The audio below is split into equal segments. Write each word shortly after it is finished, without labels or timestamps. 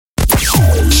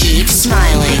Keep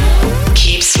smiling.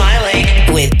 Keep smiling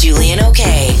with Julian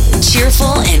O'Kay.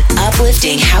 Cheerful and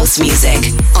uplifting house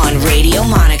music on Radio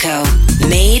Monaco.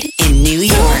 Made in New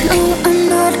York. No, I'm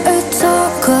not a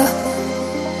talker,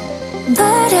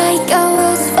 but I got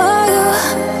words for you.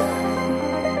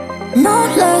 No,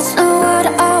 that's not what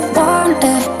I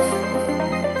wanted.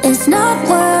 It's not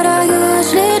what I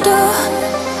usually do.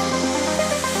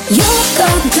 You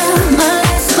got down my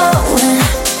last moment,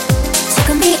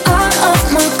 taking me out of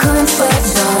my comfort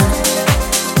zone.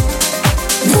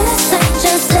 This ain't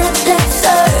just lip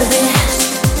service,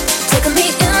 taking me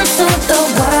into the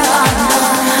world.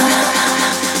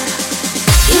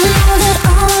 You know that I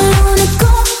wanna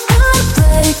go and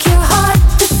break your heart.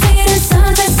 Defeat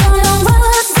inside this on the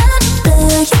walls and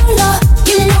lay you low.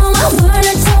 You know I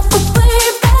wanna talk away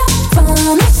back from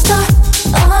the start.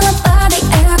 All about the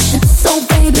action, so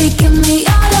baby give me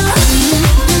your love.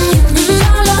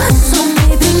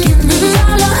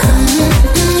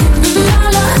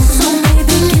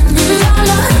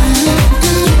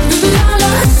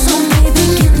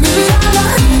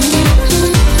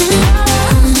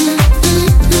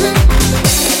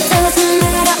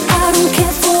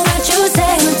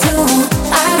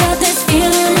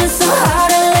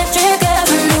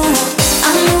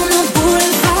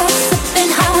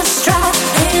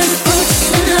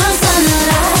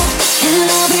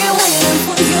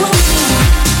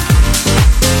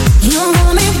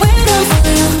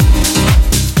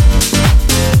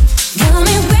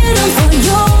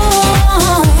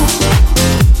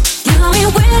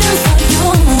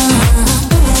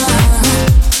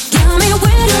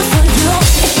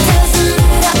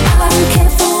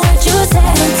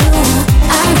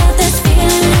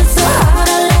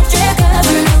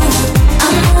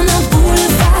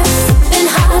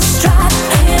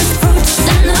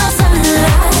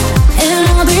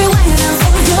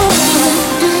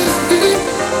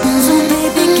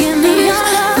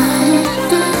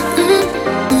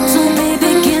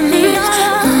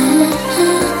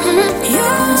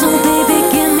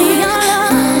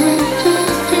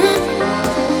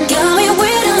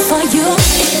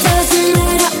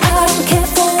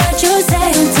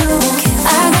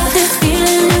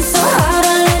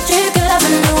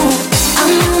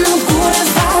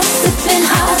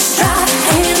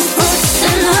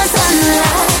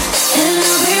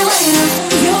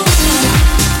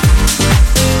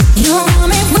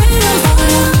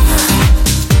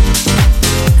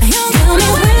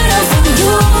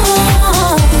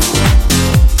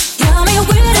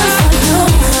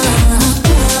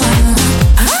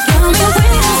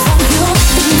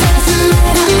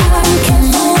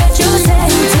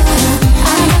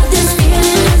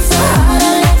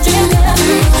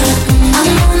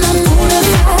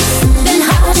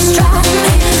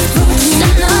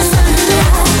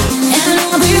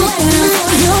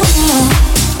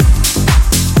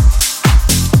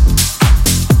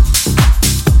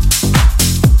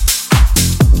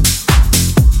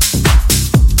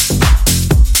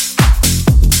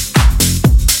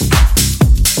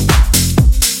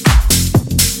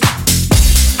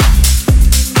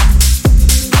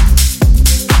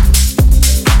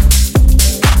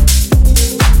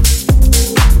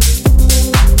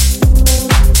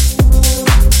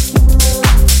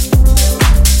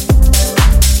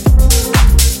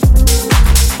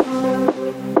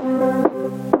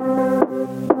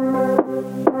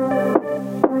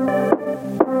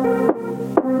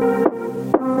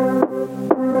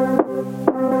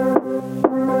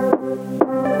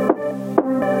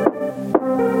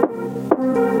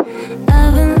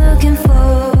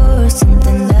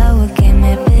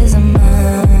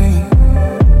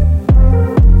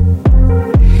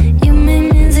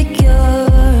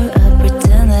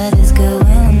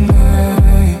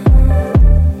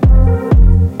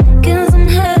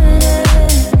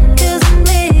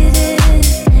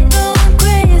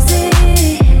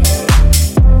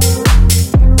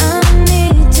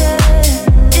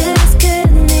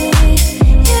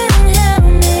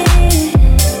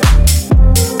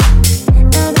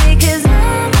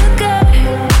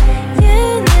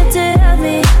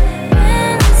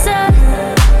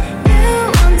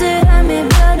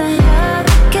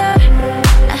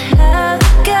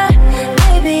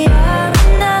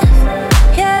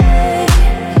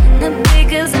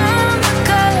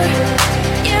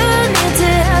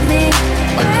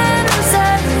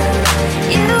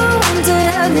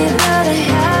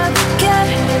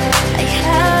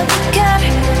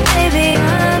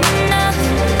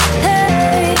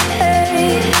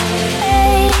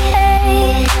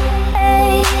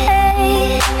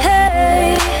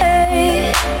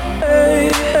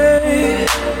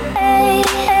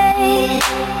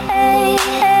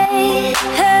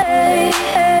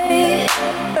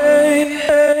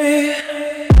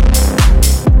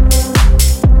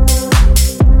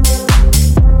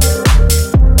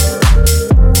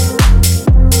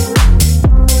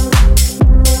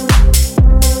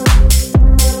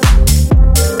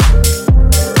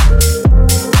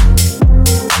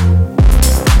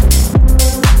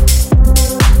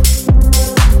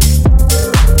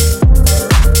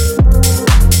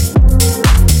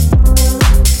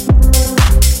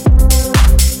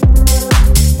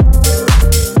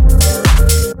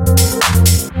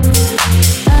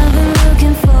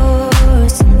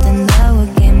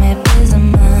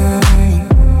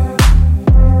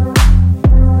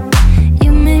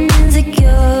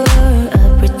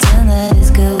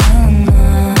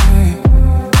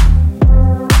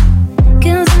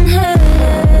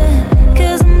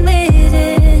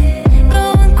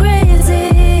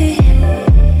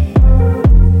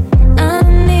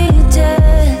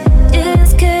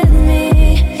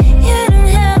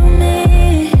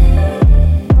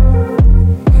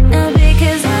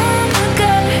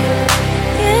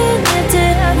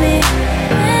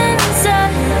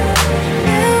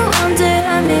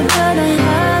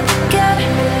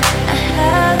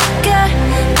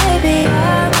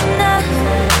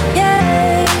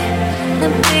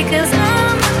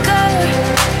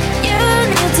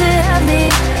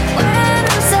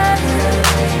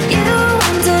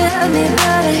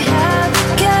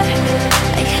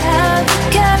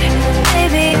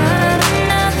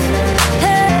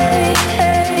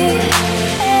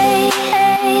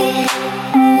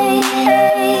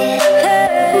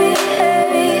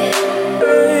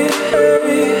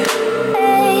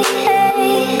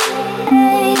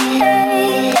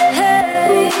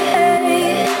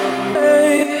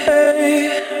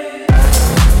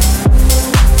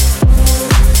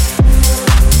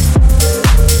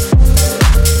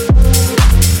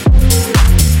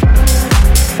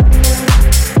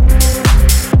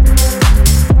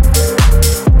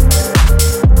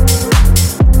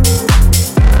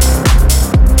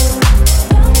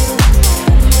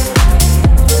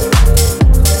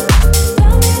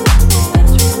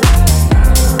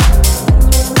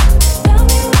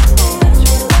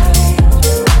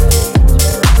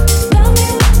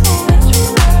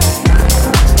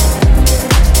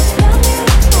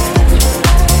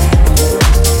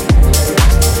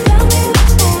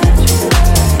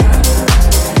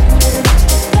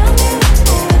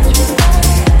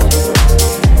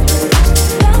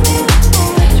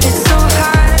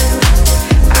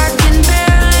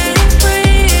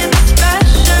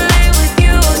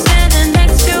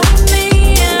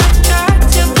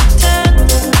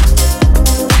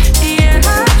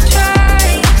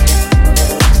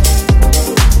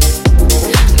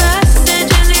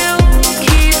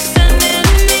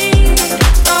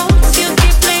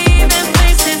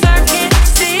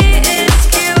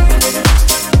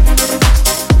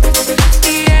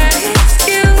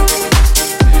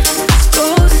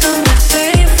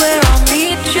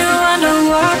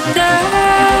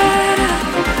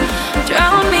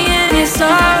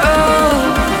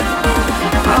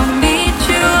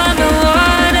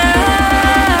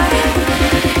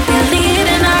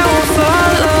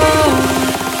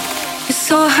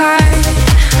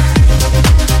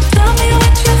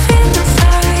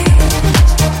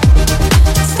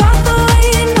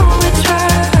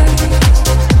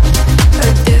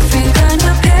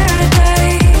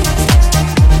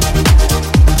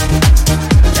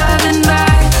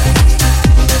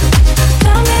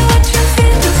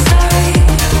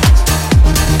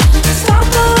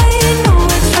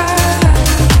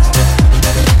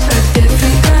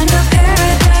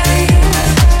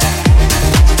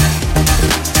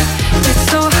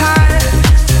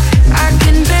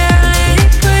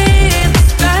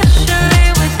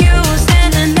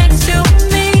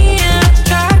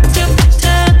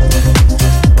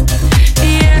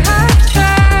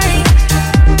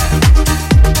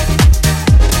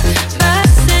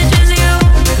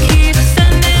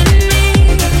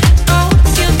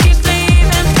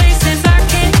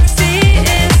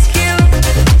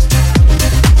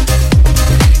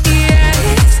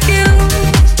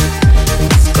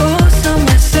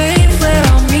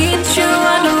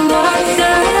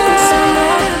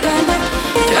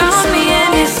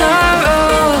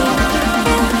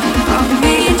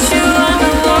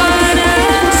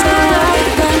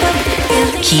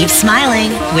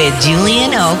 Smiling with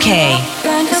Julian OK.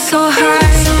 So high.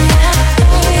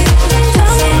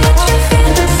 Tell me what you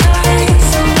feel inside.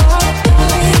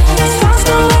 Stars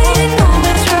the way you know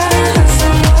me try.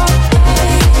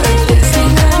 A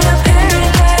different kind of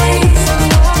paradise.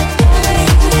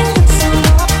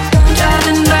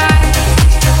 Driving by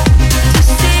to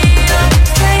see your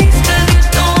face, 'cause you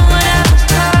don't have a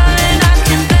car and I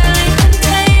can barely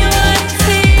contain what I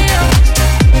feel.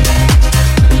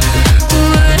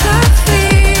 What I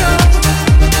feel.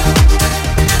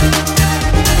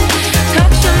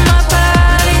 Touching my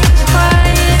body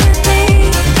quietly,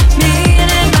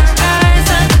 meeting in my eyes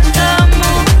under the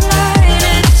moonlight.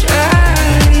 It's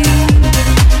right,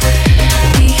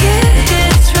 yeah,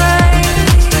 it's right.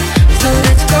 So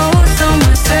let's go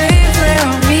somewhere safe where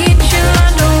I'll meet you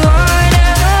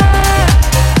underwater.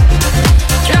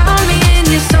 Drown me in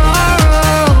your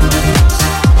sorrows.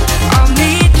 I'll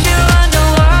meet you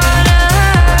underwater.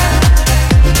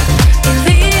 You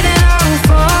lead and I will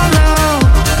follow.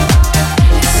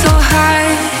 It's so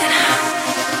high.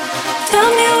 Tell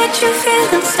me what you feel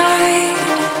inside.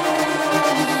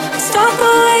 Stop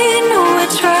the way you know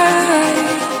it's right.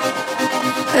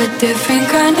 A different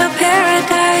kind of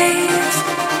paradise.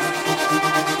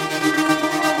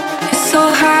 It's so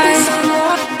high.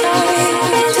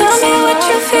 Tell me what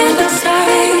you feel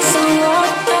inside.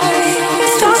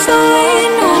 Stop the way you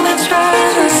know it's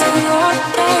right.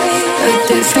 A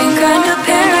different kind of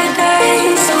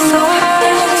paradise. So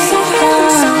high, so high.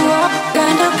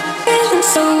 Kind of feeling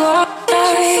so high,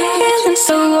 feeling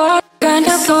so kind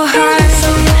of so high.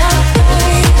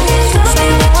 Tell me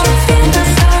what you feel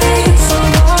inside.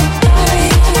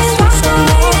 Stop the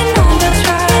way you know it's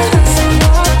right.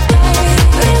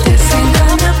 A different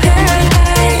kind of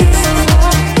paradise.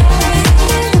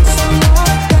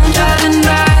 Driving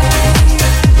by.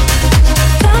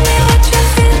 Tell me what you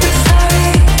feel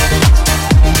inside.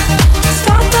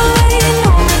 Stop the way you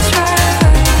know it's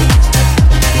right.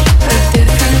 A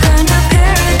different kind of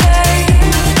paradise.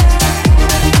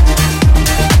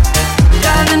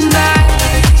 Driving by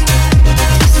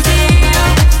to see your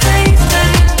face,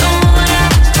 'cause you don't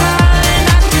have a car and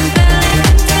I can barely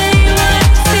contain what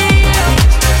I feel.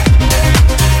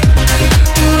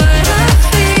 What I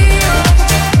feel.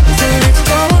 So let's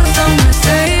go somewhere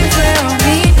safe where I'll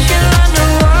meet you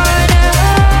underwater.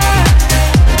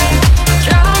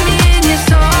 Drown me in your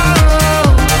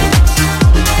sorrows.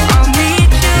 I'll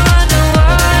meet you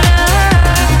underwater.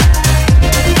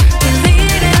 You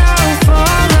lead and I will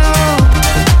follow.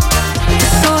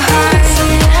 It's so high.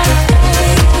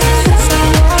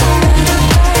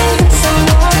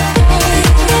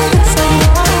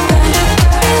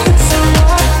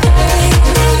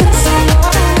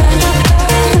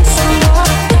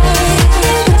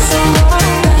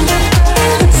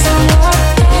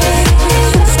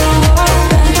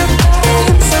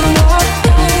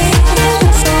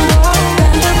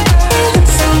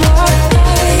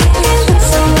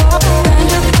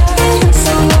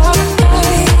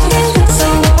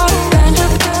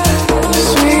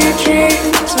 Sweet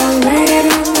dreams are made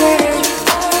of this.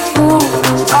 Who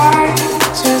am I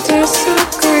to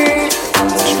disagree?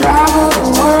 Travel the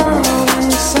world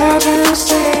in 7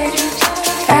 states.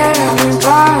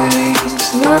 Everybody's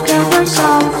looking for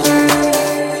something.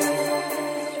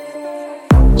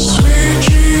 Sweet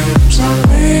dreams are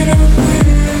made of this.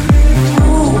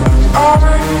 Who am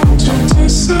I to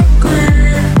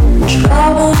disagree?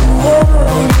 Travel the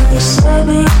world in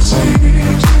 7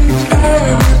 states.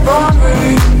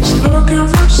 Everybody's looking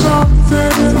for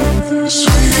something.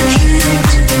 Sweet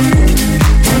dreams.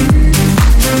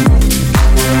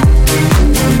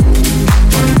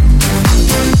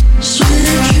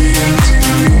 Sweet dreams.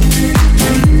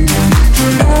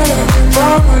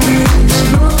 Everybody's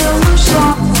looking for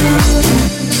something.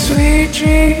 Sweet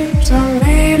dreams are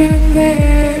made of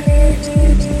this.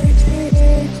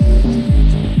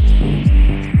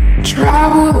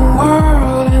 Travel the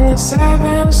world in the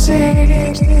 7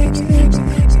 seas.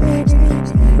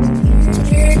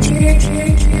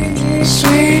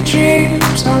 Sweet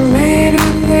dreams are made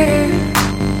of this.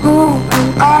 Who am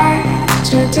I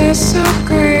to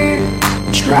disagree?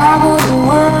 Travel the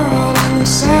world in the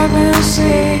 7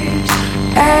 seas.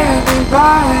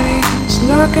 Everybody's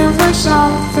looking for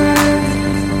something.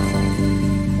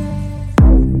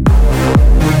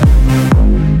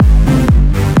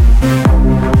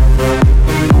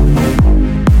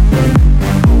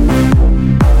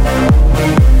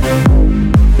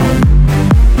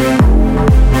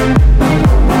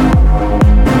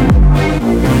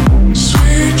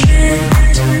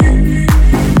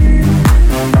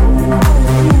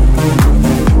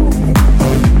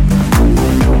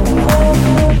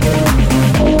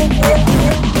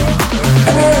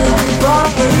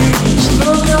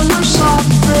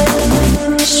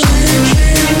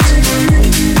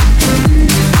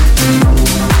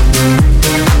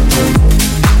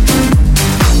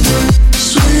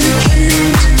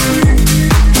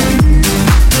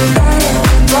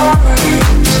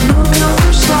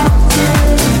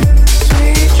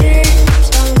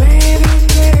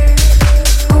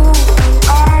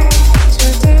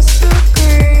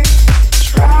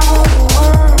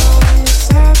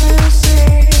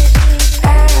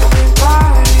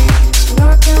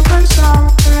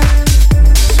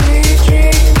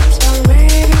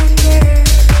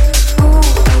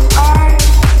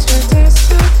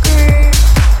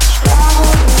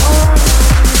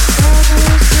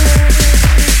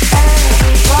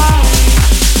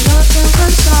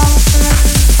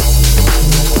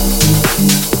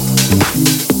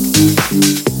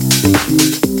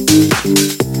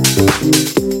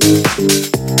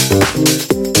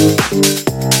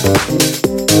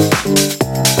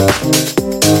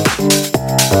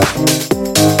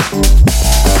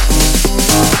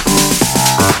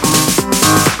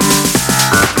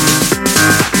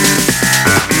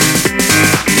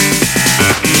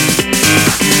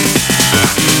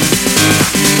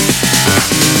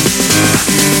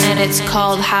 It's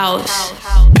called house.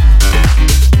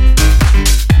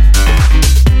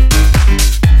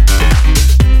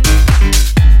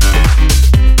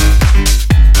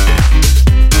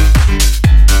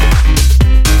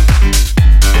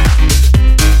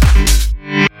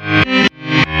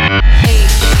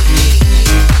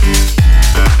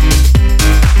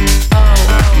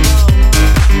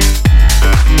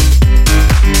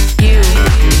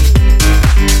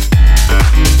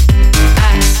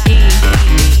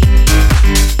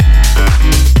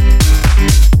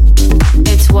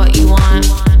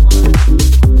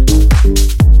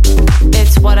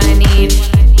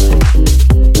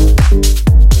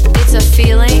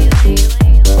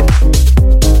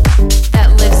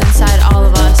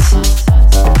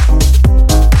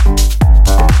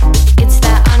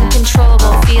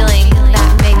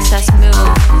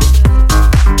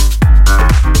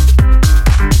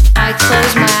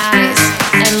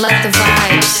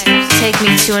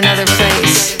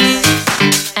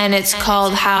 It's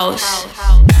called house.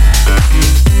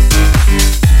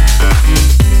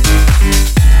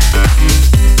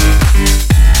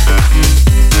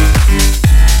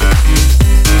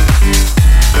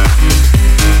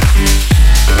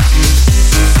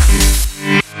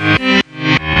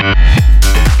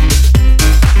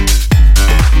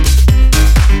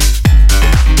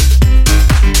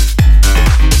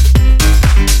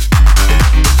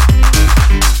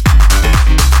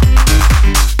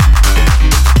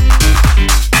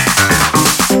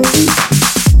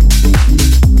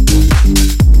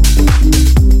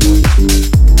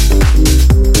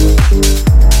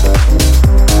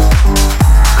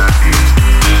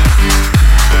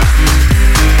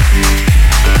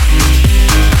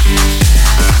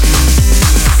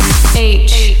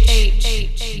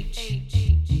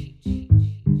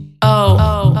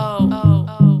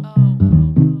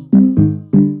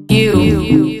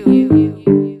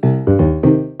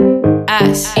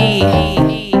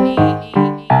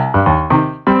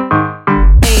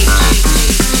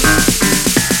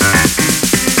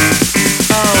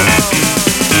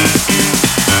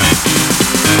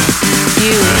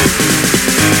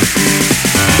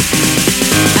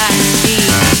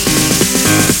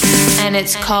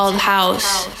 It's called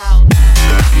house.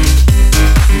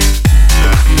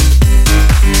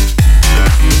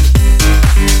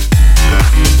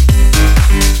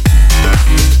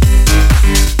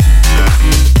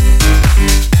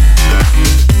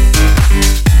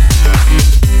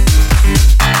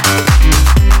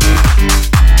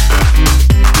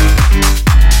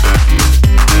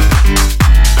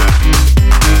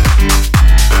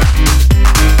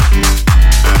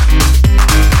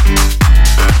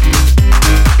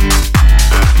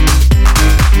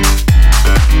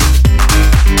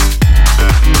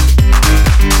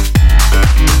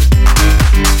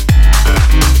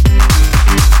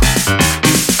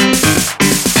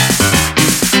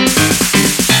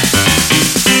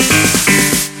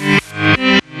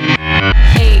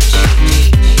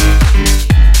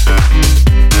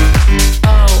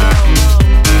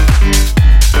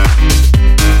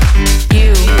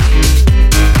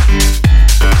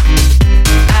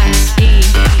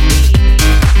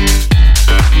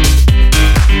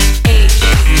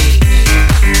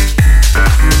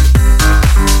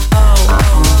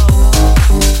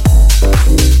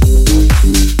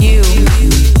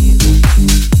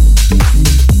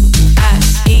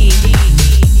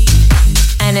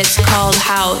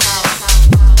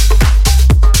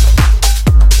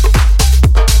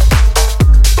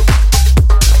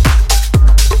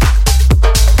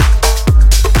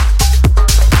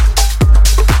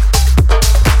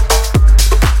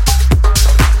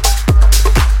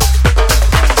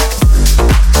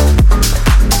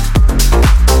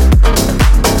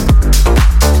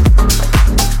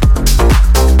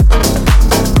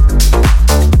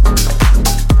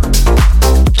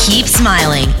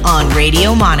 Smiling on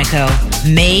Radio Monaco,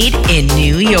 made in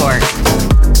New York.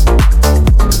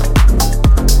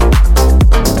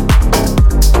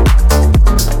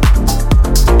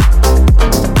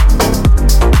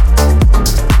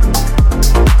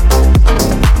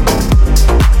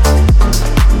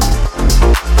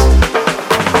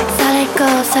 Solid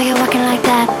gold, so you're walking like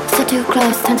that. So too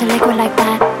close, turn to liquid like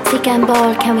that. Sick and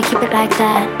bold, can we keep it like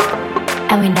that?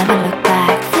 And we never look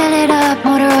back. Fill it up,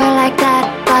 motor oil like that.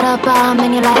 Bottle bomb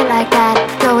and you light it like that.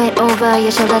 Throw it over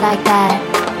your shoulder like that.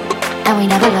 And we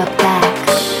never look back.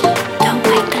 Shh, don't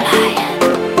wake the lion.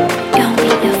 You'll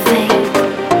meet your fate.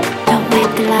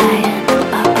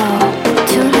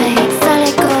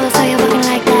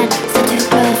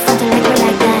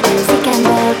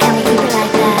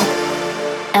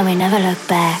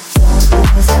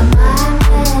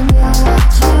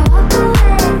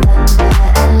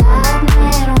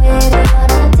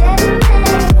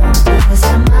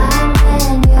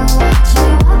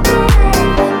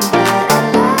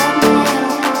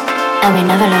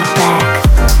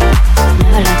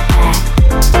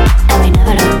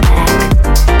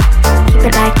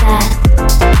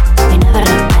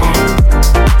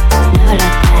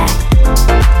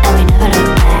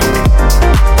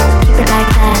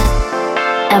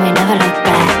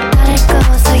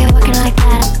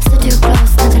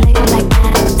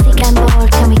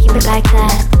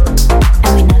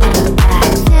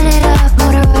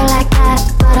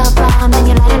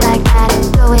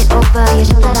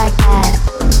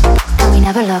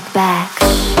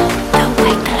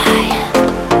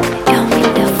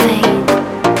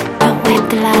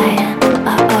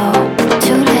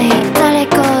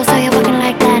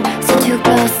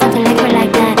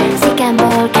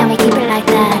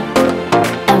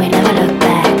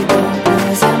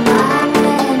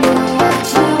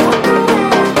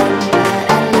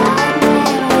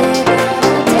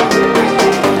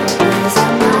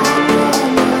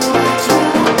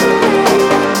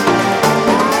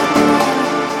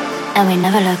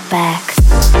 back.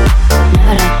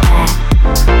 Never look back.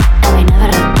 And we never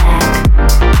look back.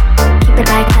 Keep it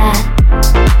like that.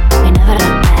 We never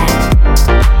look back.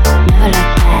 Never look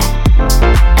back.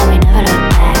 And we never look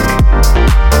back.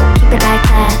 Keep it like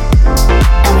that.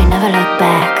 And we never look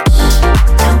back.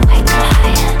 Don't wake the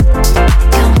lion.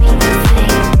 Don't meet the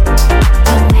flea.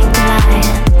 Don't wake the lion.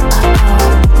 Uh-oh.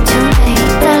 Too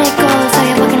late. Let it go. So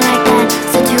you're walking like that.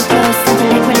 So too close. Something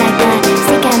liquid like that.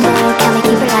 Sick and low. Can we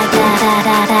keep it like that? Da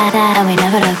da da da. And we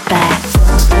never look back.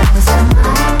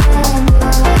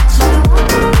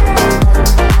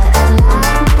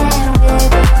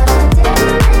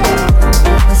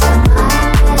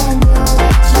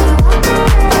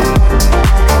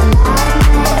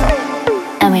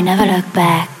 And we never look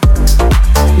back.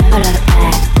 Never look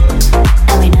back.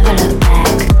 And we never look back.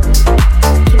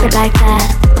 Keep it like that.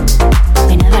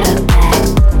 We never look back.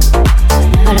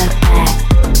 Never look back.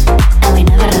 And we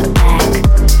never look back.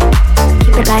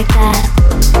 Keep it like that.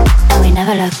 And we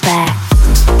never look back.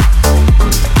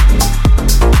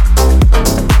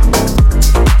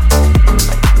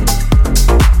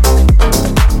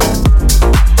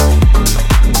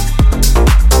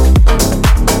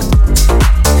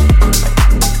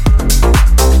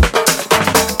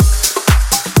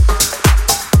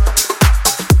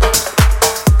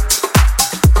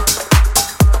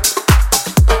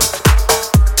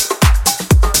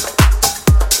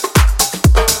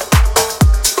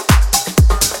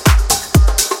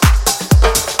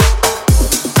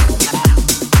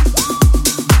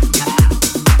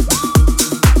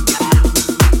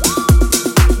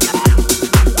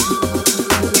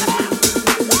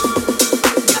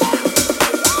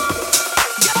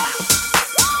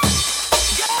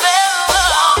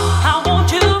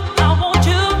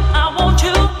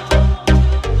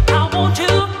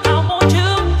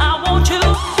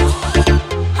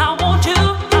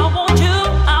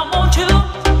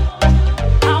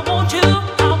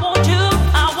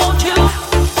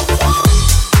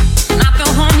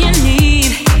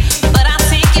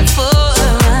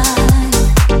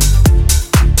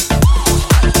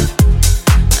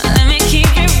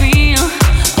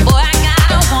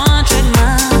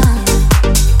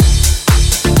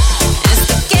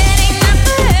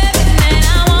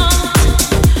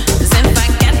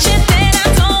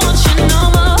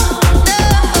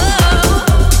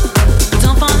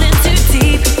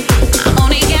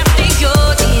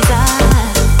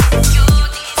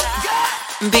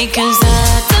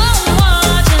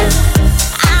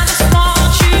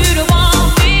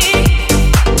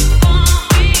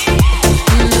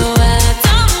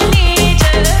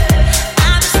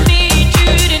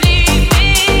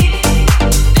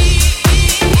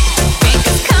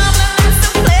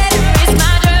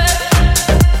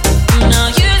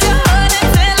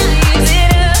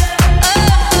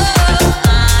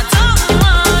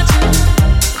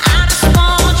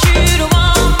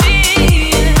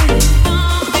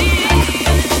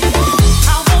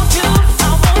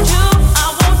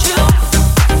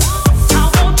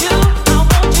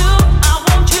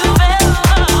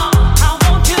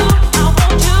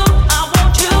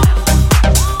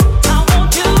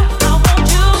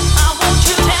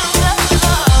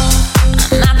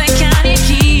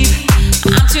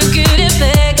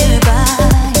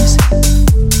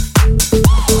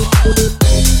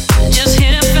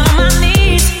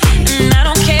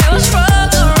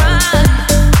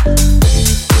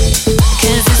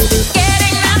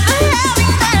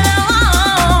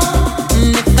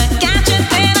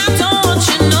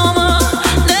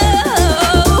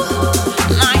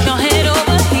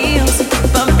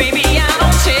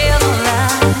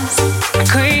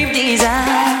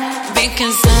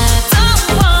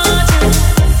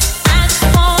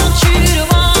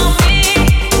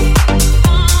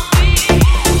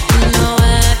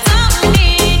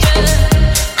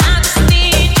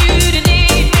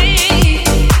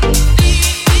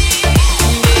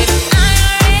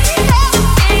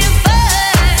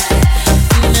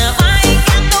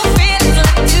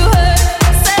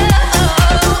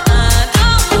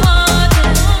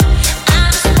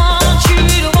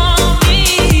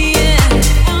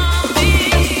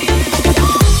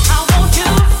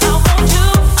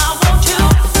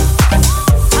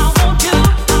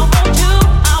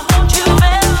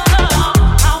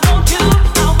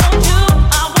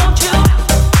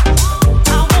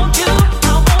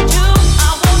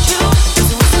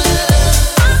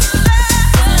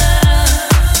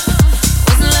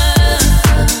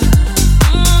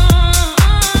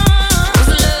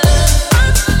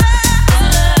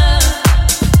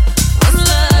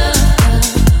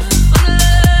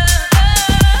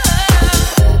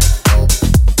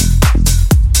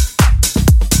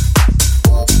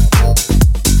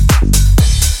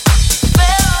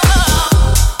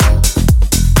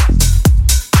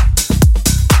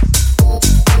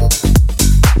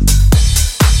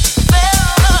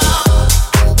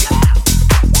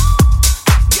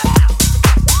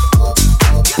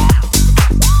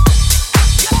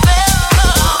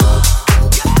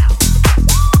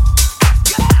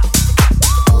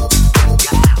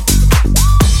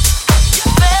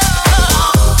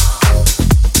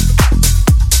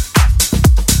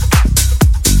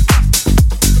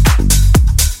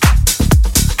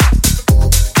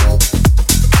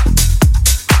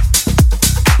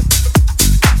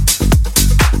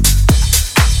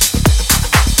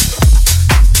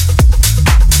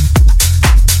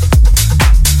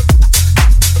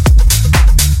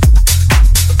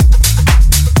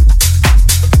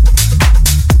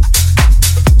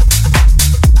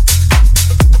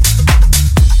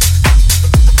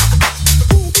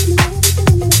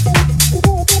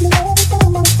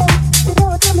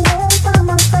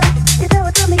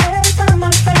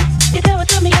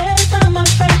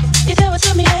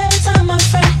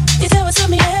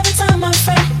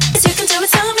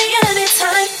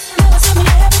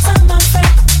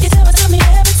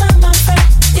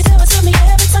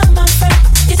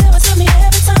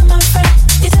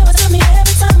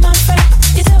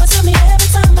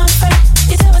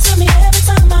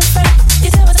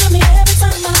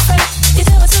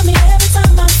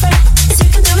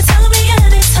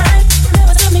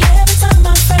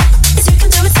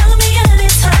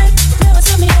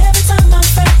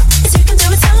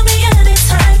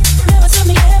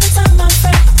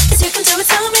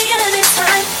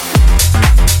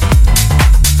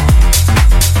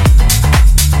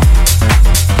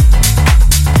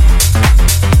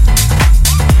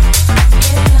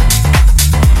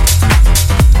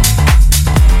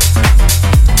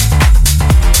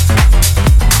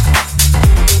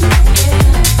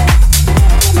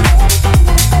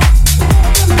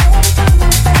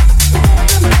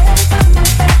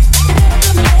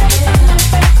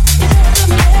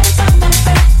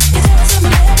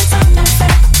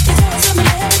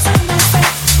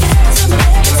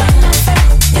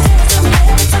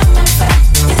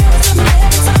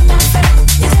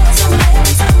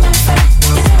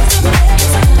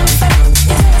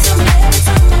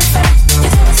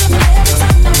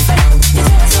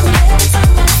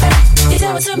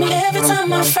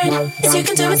 my friend. Yes, you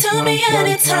can do it to me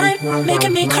anytime.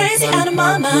 Making me crazy out of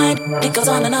my mind. It goes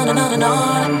on and on and on and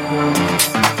on.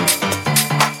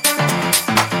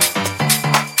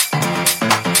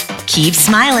 Keep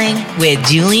Smiling with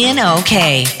Julian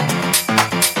OK.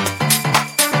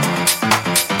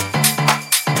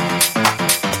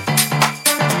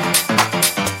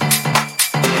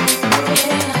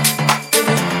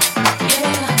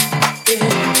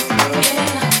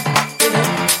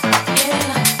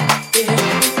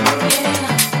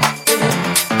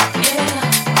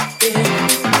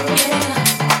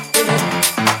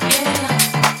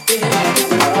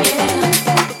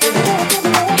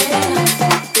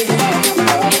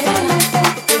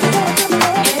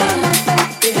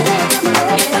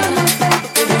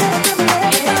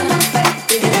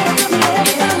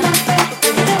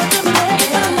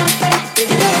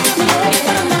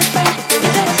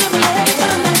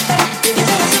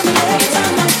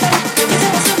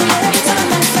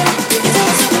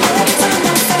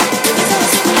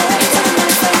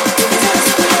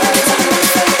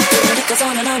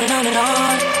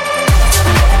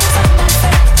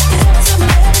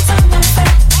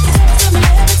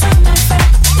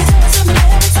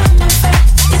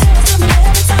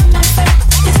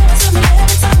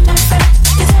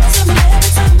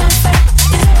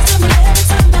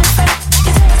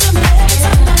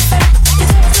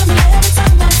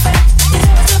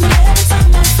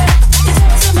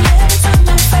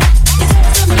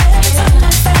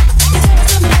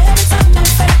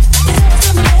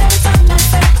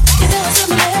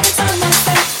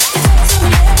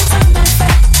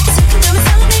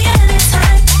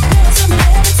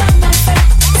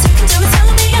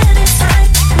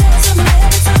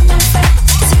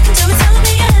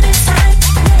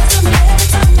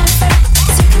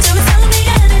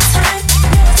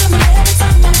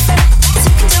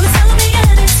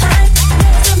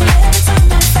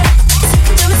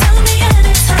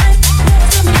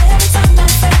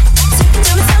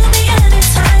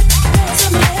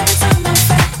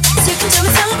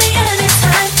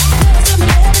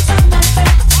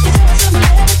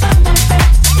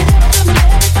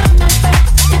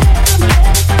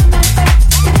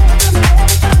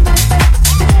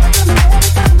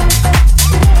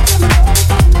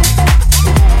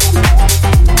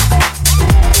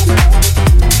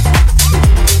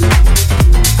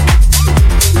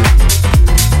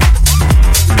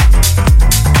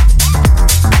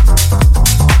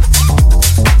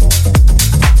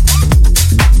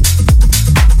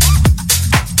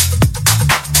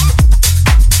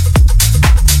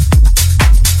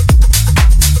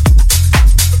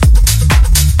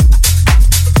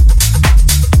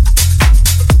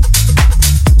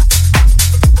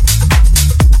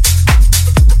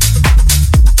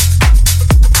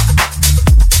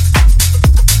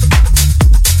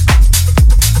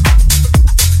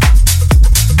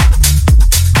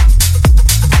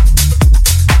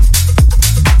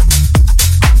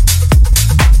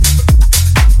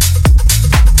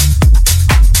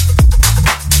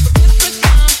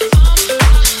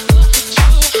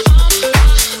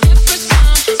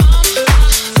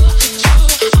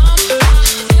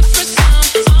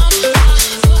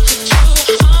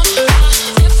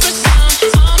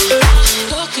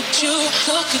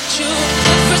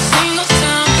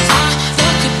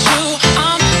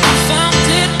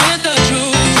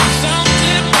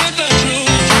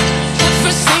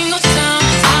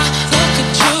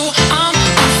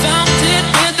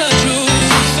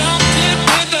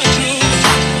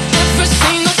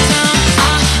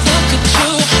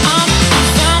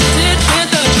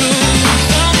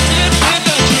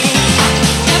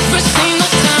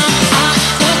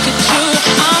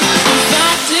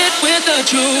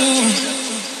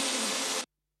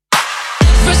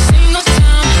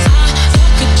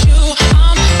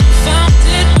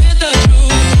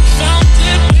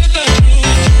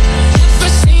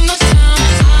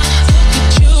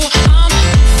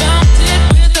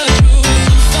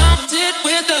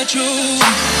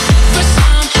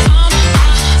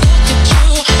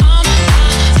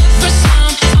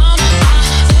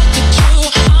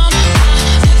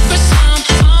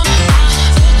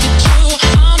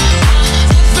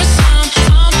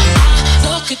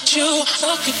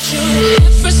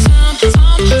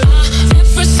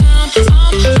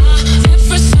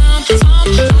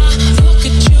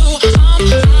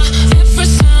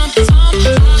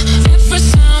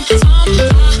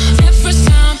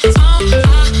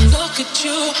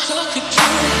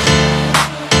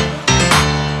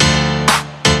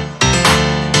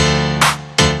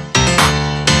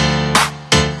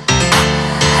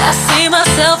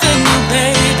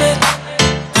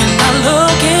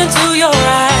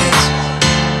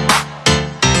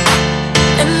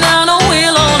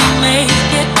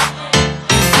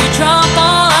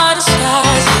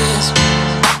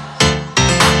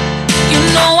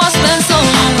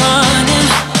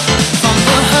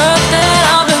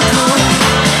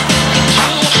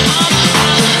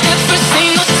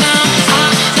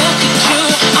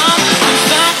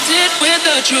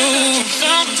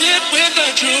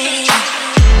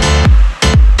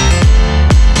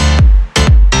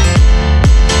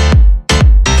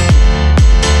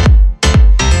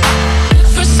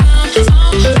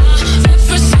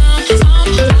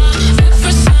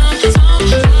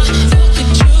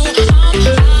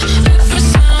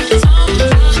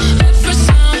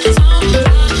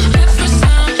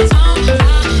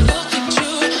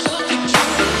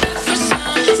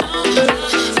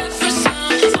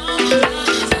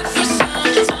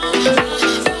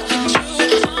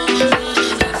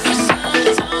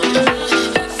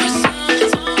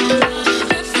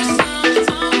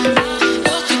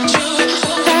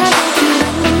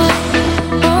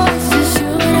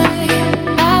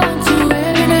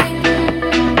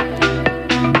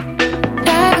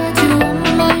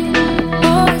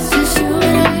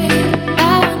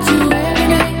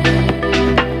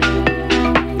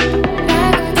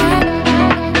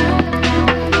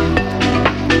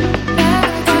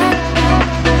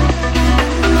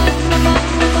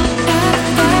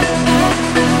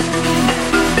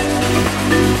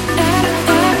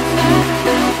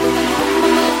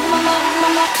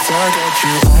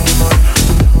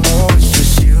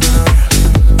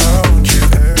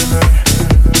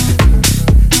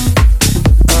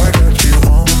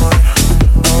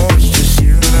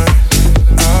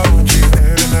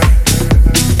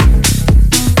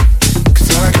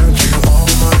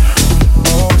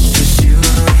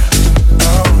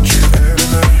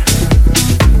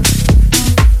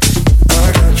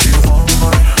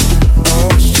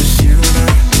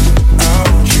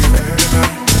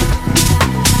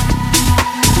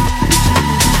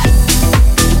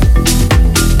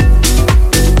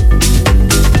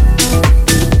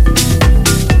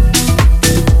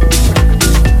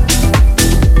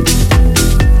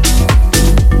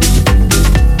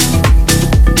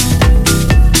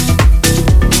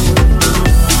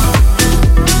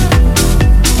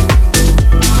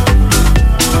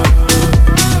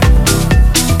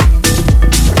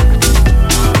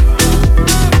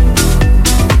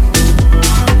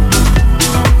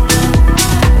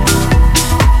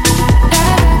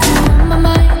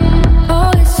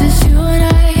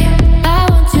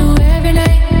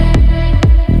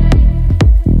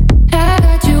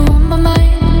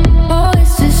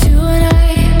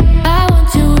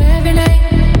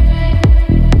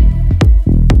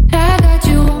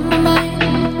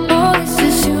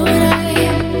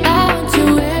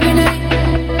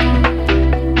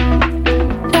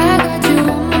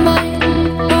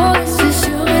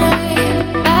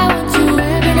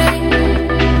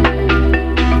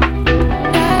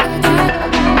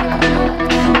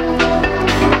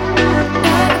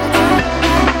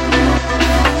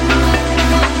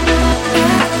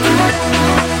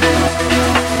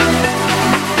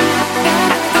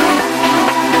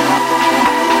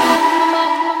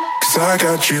 I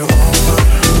got you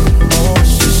oh,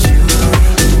 it's just you.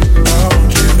 I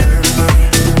want you every night.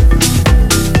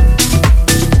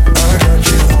 I got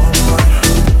you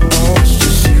oh, it's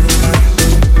just you.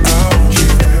 I want you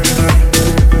every night.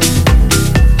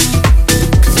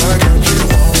 'Cause I got you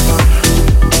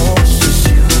oh, it's just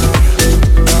you.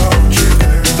 I want you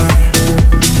every night.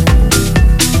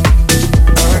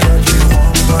 I got you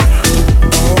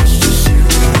oh, it's just you.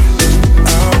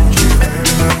 I want you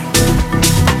every night.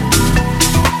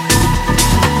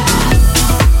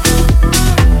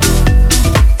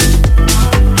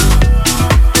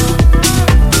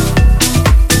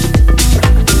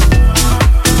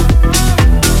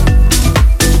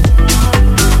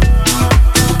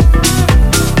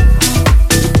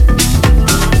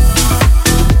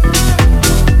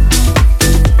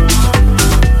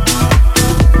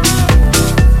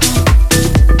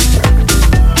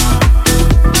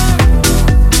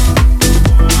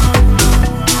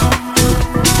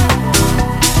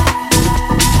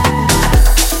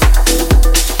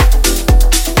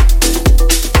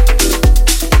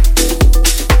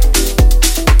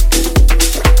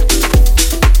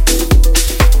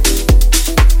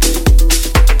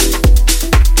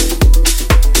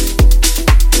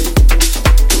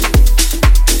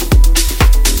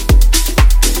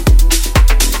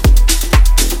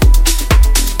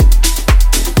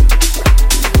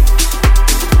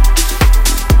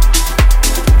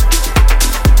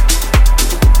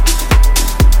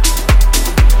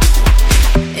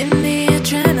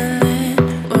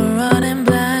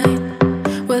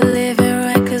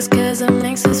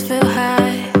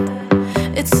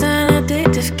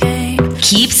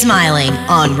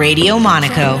 On Radio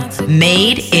Monaco,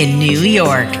 made in New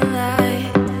York.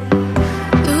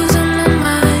 Losing my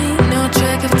mind, no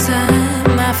track of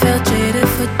time. I felt jaded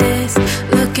for days,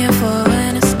 looking for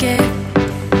an escape.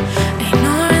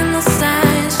 Ignoring the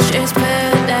signs, chased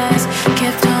paradise,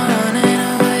 kept on running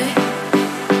away.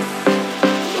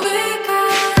 We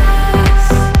got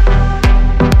lost,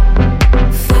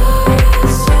 far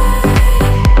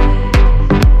astray.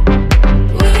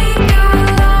 We got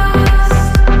lost.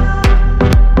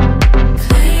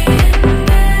 Playing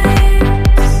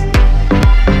games.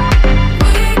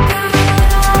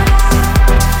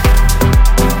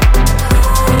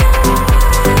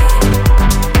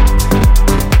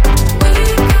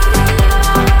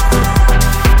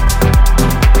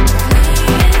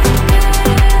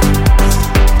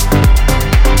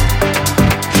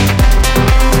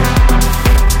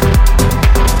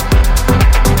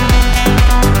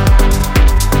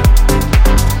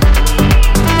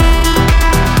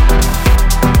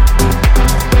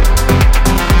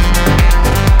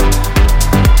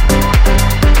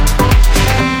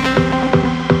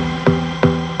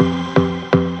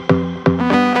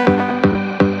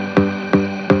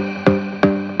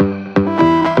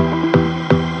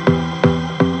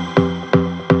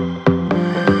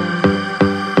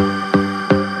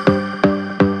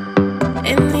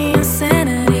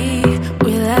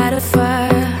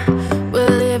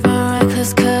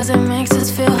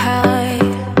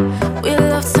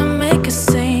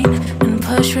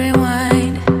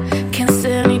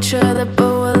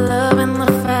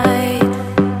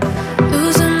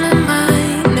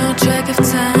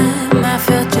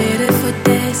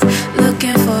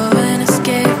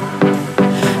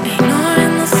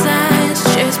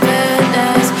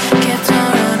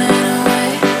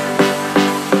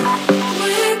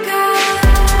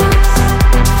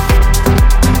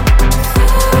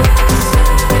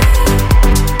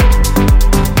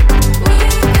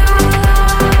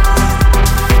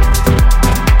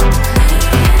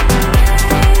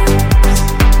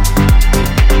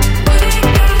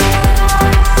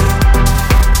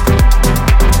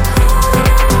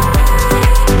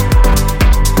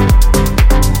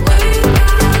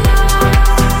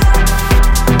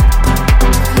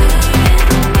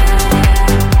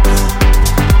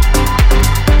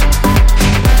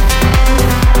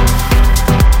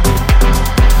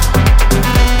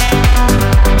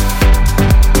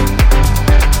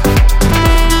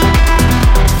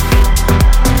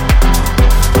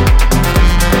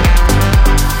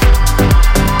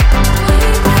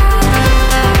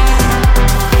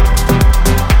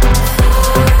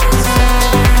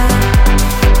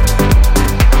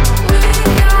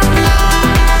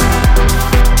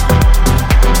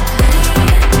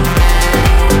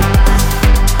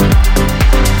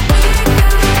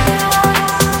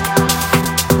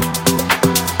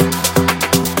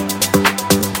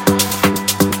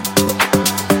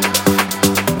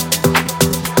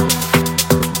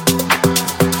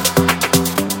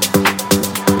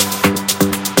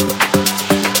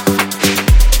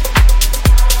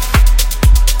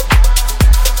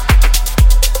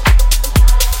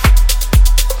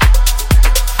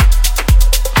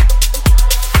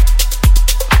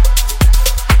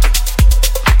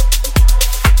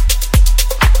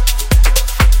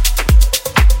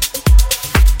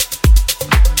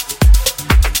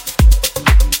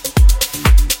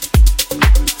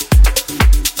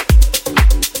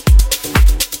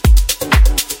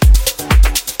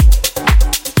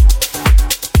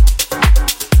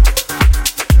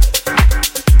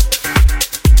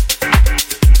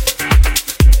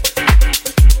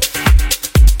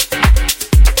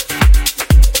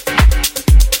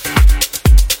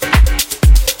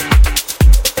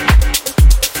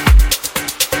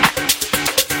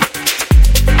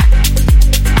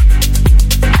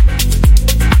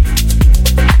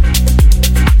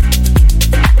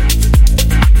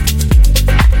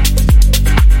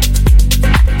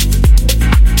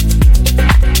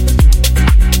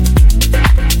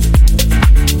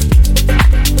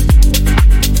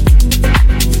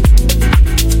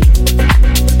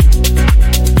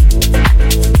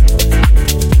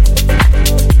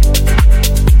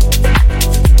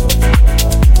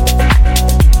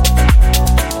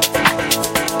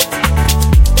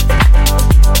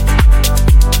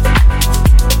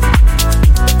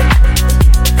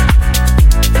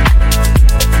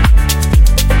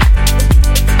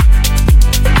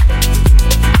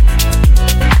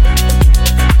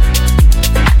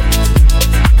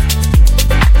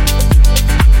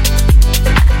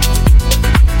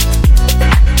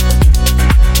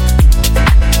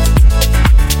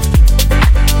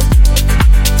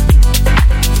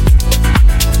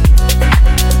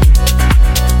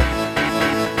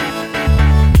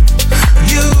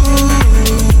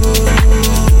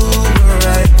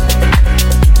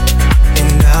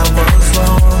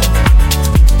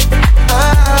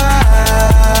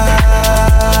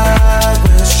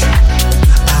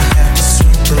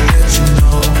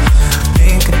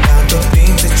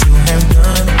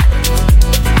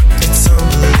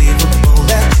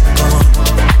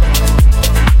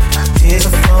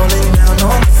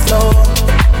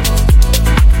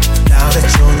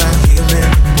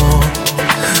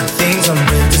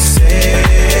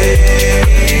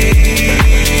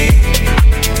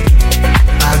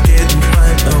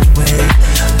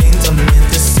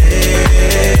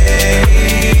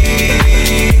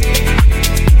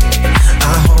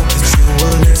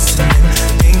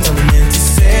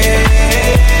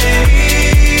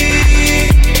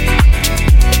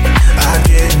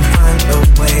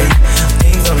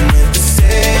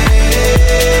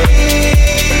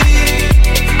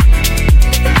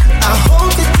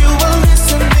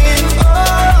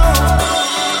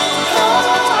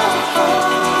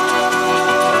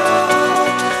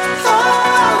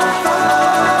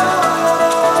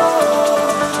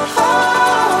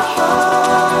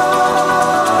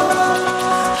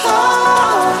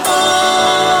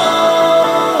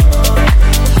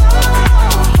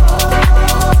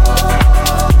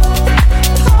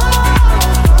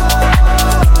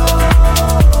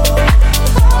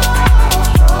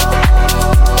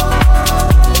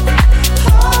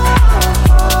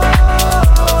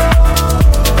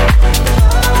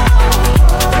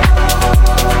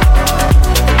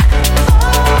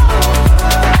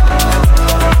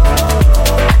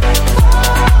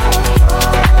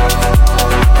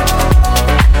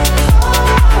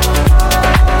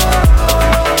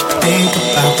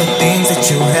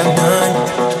 have done.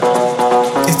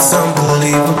 It's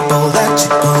unbelievable that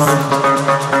you're gone.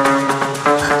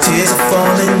 Tears are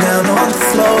falling down on the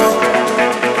floor.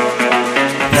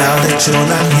 Now that you're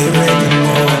not here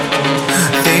anymore,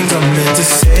 things I'm meant to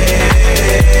say,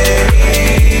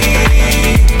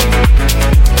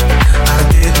 I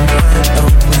didn't find a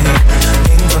way.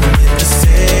 Things I'm meant to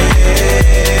say,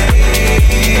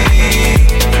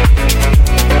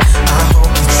 I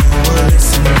hope that you were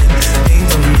listening.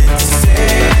 Things I'm meant to say,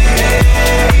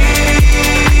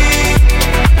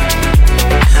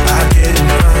 I didn't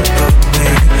find a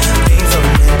way. Things I'm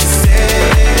meant to say,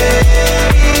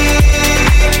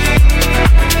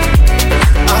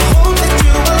 I hope that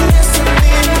you were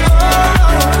listening.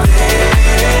 Oh, babe,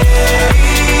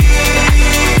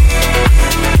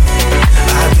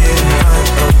 I didn't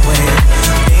find a way.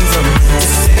 Things I'm meant to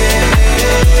say,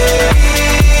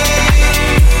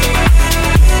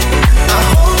 I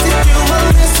hope that you were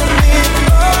listening.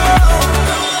 Oh,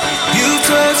 you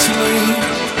touched me,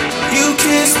 you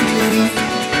kissed me,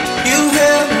 you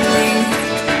held me,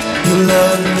 you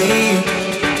loved me,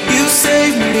 you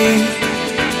saved me,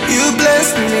 you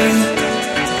blessed me,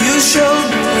 you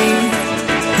showed me,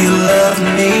 you loved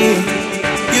me,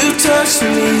 you touched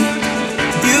me,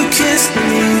 you kissed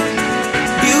me,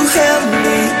 you held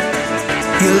me,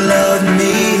 you loved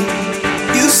me,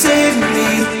 you saved me,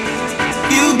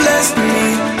 you blessed me,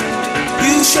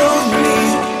 you showed me,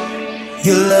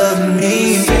 you loved me.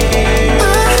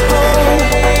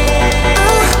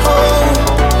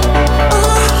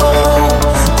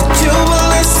 That you were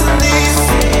listening.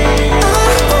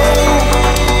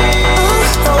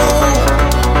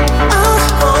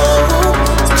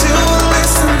 That you were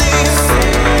listening.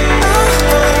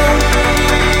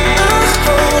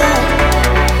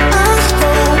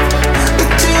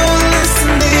 That you were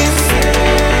listening.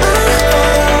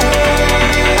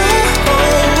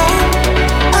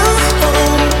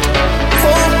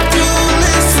 Hope you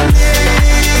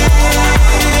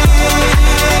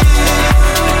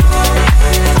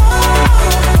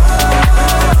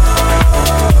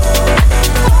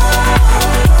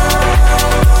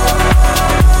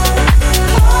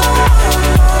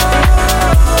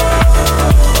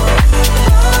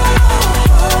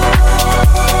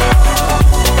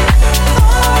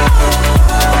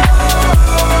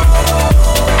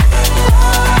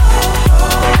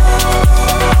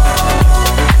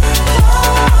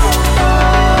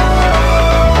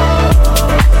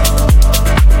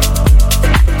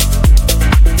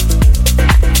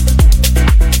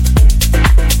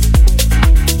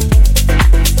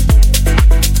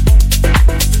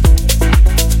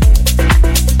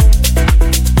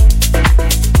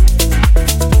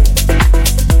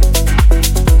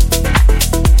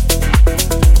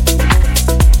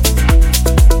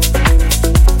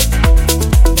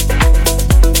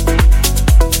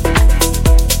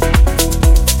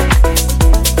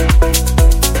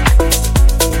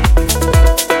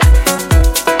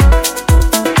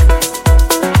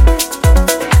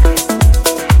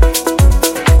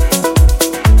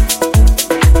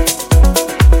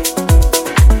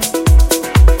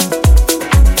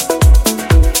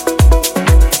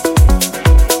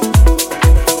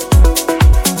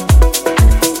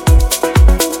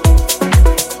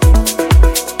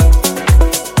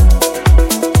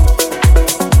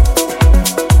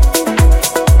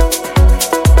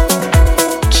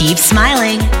Keep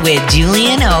Smiling with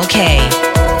Julian OK.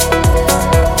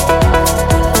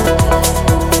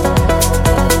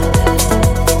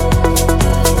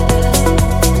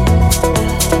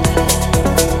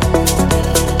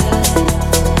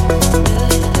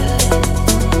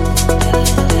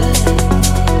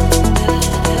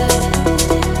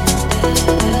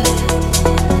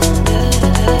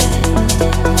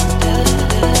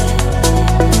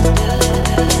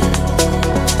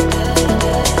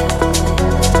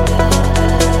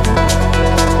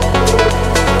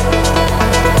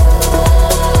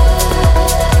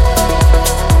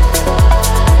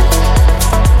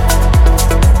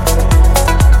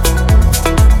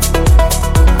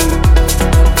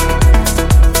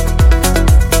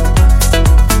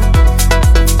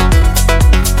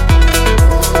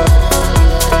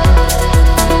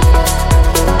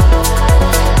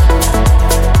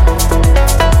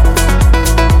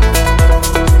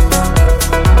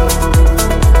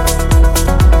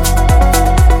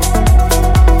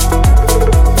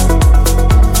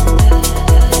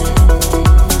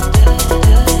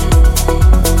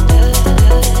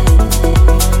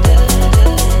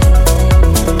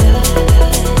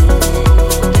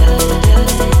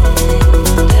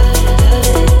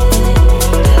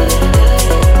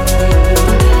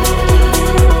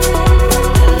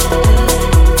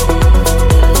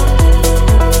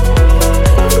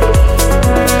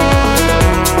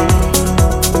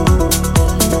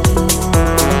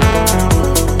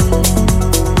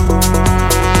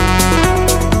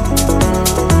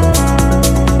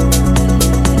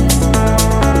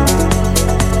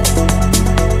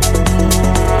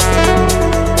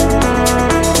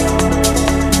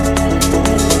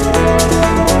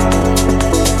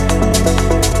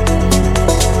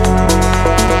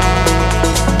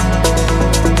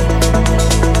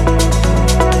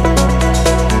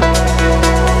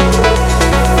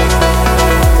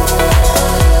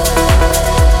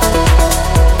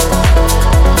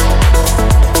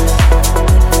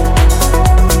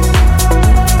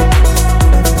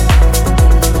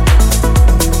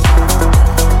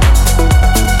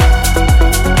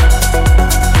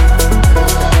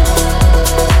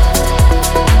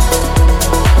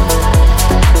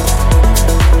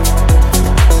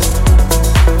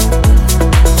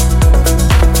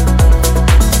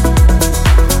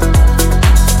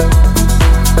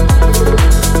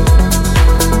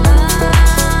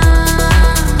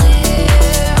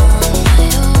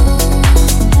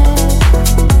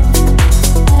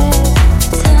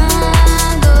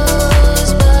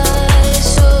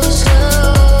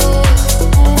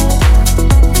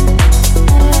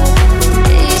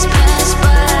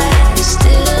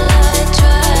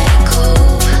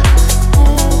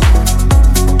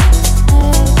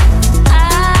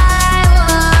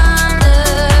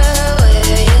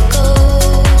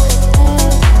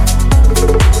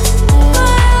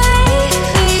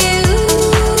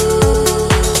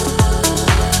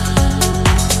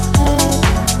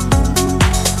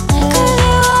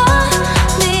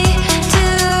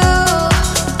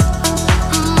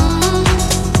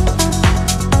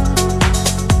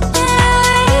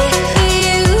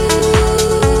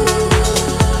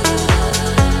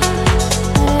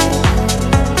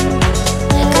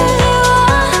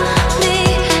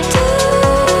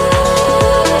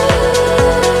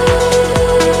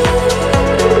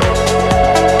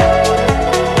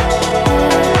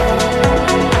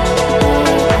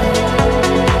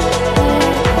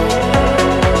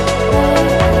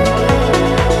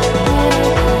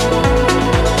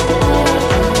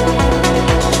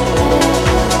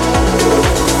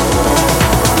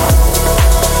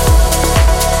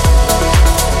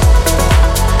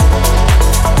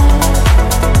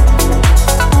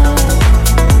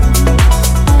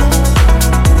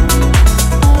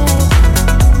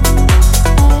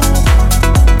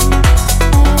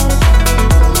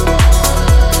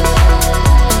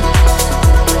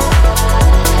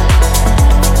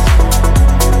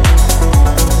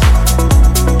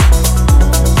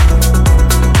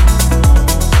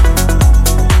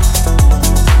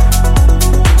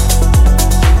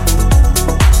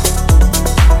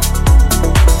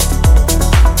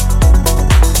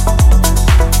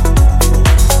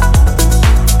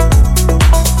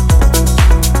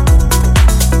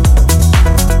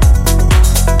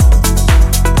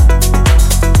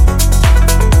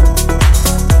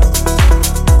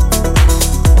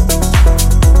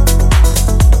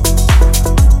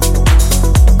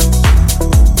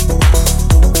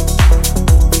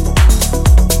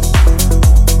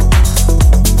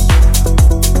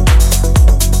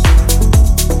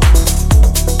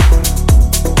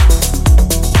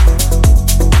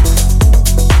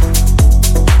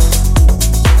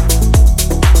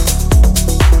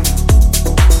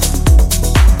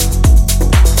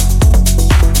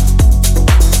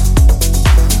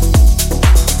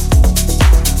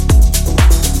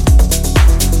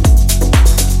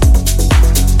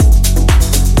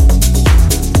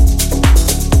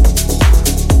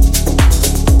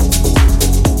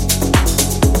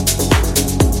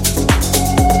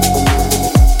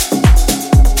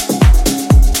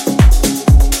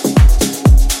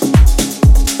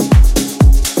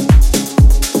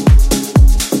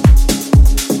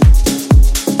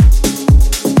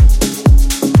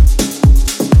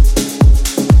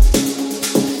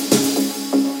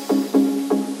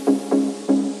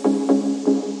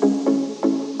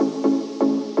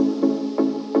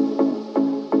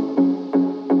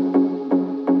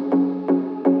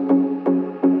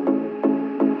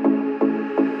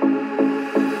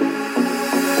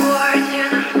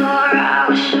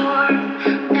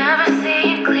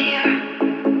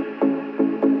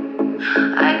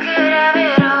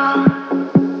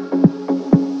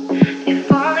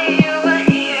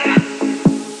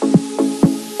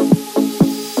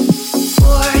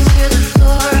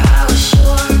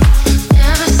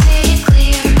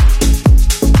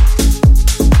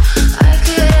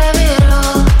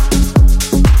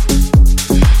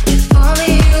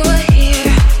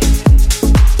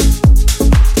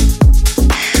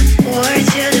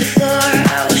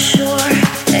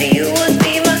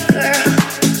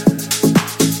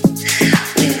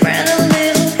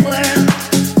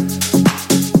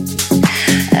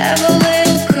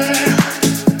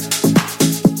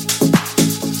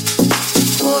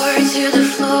 To the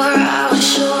floor.